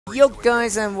Yo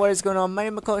guys, and what is going on? My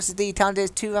name of course is the Town Days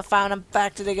 2. I'm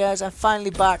back today guys. I'm finally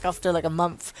back after like a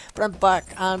month. But I'm back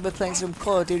and we're playing some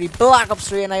Call of Duty Black Ops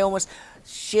 3 and I almost...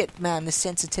 Shit man, the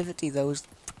sensitivity though is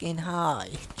fucking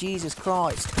high. Jesus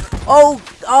Christ. Oh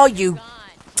you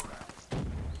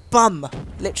bum.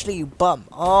 Literally you bum.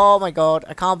 Oh my god,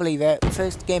 I can't believe it.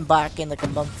 First game back in like a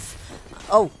month.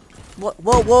 Oh.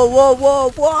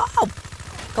 Whoa.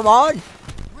 Come on.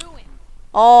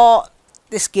 Oh.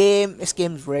 This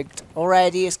game's rigged.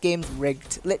 Already, this game's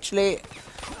rigged. Literally,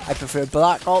 I prefer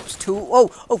Black Ops 2.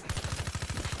 Oh!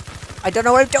 I don't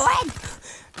know what I'm doing!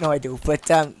 No, I do. But,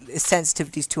 its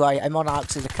sensitivity's too high. I'm on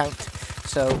Alex's account.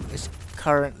 So, it's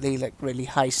currently, like, really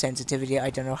high sensitivity. I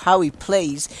don't know how he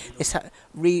plays.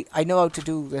 I know how to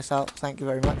do this, Alex. Thank you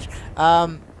very much.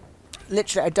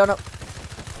 Literally, I don't know...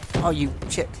 Oh, you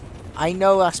shit. I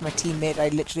know that's my teammate. I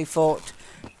literally thought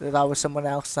that was someone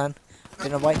else then.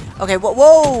 Don't know why. Okay,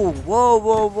 whoa.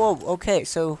 Okay,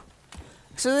 so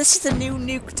this is the new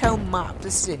Nuketown map.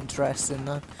 This is interesting,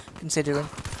 considering.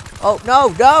 Oh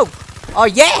no! Oh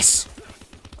yes!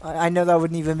 I know that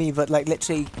wasn't even me, but like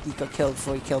literally, he got killed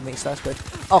before he killed me, so that's good.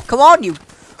 Oh come on, you!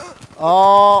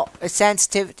 Oh, it's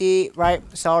sensitivity, right?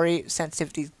 Sorry,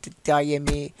 sensitivity to die in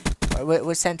me.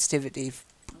 With sensitivity,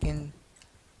 fucking.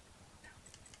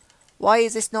 Why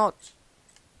is this not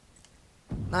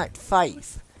like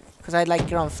 5? Because I'd like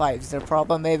it on 5. Is there a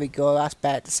problem? There we go. That's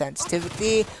better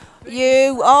sensitivity.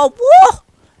 Oh, what?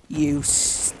 You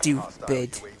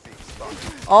stupid.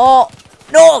 Oh,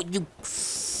 no, you.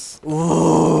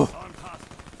 Ooh.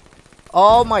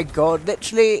 Oh my god,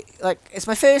 literally, like, it's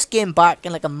my first game back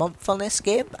in like a month on this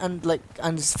game. And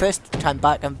it's the first time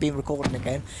back I've been recording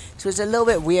again. So it's a little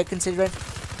bit weird considering.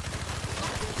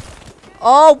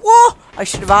 Oh, what? I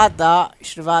should have had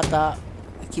that.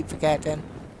 I keep forgetting.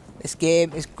 This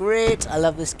game is great. I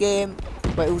love this game.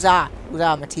 Wait, who's that? Who's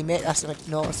that? My teammate? That's a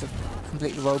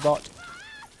completely robot.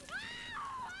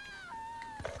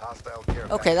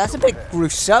 Okay, that's a bit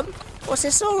gruesome. What's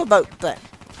this all about then?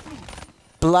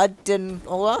 Blood and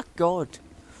all that? God.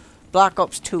 Black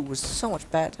Ops 2 was so much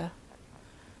better.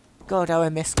 God, how I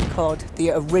miss COD. The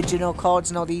original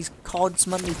CODs and all these CODs,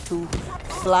 man. They're too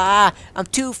fly. I'm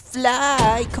too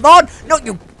fly. Come on! No,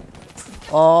 you...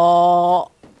 Oh...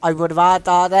 I would have had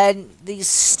that then. These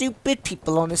stupid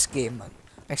people on this game, man.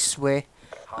 I swear.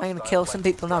 I'm gonna kill some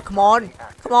people now. Come on.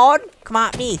 Come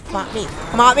at me.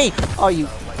 Oh, you.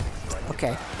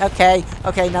 Okay.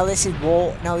 Now this is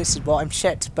war. I'm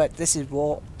shit, but this is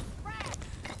war.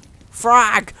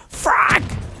 Frag.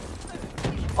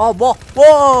 Oh,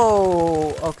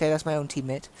 whoa. Okay, that's my own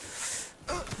teammate.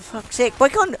 For fuck's sake. Why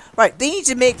can't... Right, they need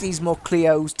to make these more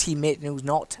clear who's teammate and who's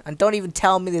not. And don't even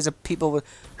tell me there's a people with...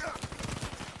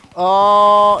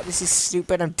 Oh, this is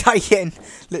stupid. I'm dying.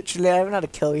 Literally, I haven't had a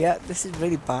kill yet. This is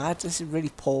really bad. This is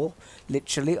really poor.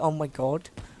 Literally. Oh my god.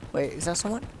 Wait, is that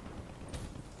someone?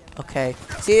 Okay.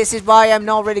 See, this is why I'm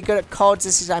not really good at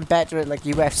CODs. I'm better at like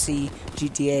UFC,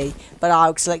 GTA. But I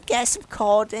was like, get some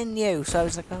COD in you. So I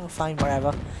was like, oh, fine,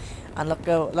 whatever. And look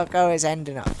how it's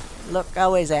ending up. I'm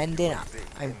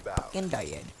fucking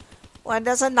dying. Well,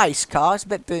 that's a nice car. It's a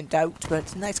bit burnt out, but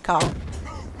it's a nice car.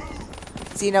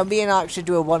 See, now me and Alex should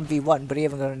do a 1v1, but he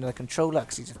hasn't got another controller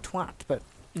because he's a twat. But,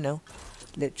 you know,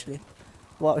 literally.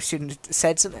 Well, I shouldn't have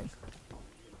said something.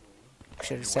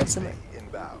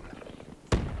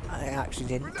 I actually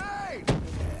didn't.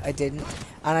 I didn't.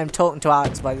 And I'm talking to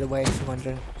Alex, by the way, if you're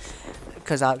wondering.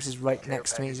 Because Alex is right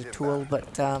next to me. He's a tool,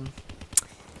 but,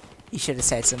 he should have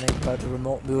said something about the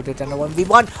remote. We would have done a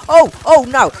 1v1. Oh,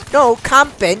 no,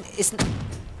 camping isn't...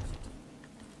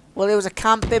 Well, there was a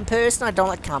camping person. I don't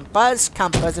like campers.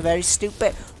 Campers are very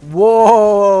stupid.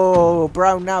 Whoa!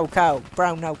 Brown now, cow.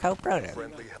 Brown now.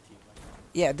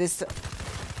 Yeah, this...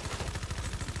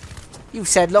 You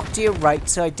said look to your right,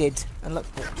 so I did. And look...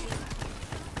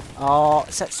 Oh,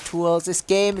 such tools. This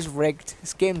game is rigged.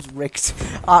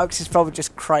 Alex is probably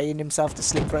just crying himself to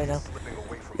sleep right now.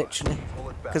 Literally.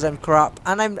 Because I'm crap.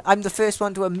 And I'm the first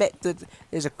one to admit that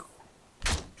there's a...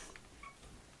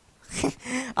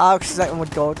 Alex is like, oh my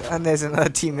god, and there's another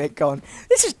teammate gone.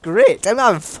 This is great, I'm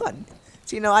having fun.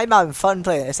 So, you know, I'm having fun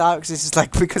playing this. Alex is just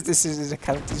like, because this is his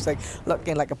account, he's like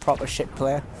looking like a proper shit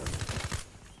player.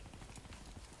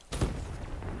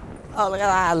 Oh, look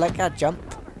at that jump.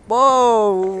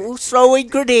 Whoa, who's throwing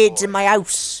grenades in my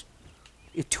house?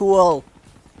 You tool.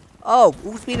 Oh,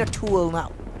 who's been a tool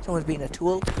now? Someone's been a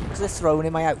tool because they're throwing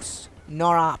in my house.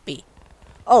 Not happy.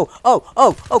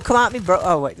 Oh, come at me, bro.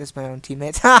 Oh, wait, there's my own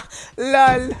teammate. Ha!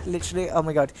 Lol. Literally, oh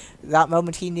my god. That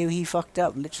moment he knew he fucked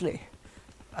up, literally.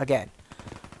 Again.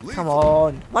 Come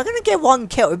on. Am I gonna get one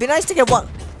kill? It'd be nice to get one.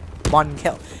 1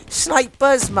 kill.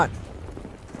 Snipers, man.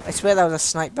 I swear that was a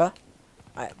sniper.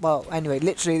 Well, anyway,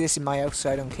 literally this is my house,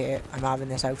 so I don't care. I'm having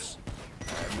this house.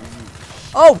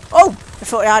 Oh! Oh! I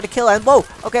thought I had to kill him. Whoa!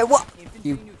 Okay, what?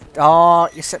 You... Oh,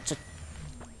 you're such a...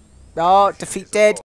 Oh, defeated.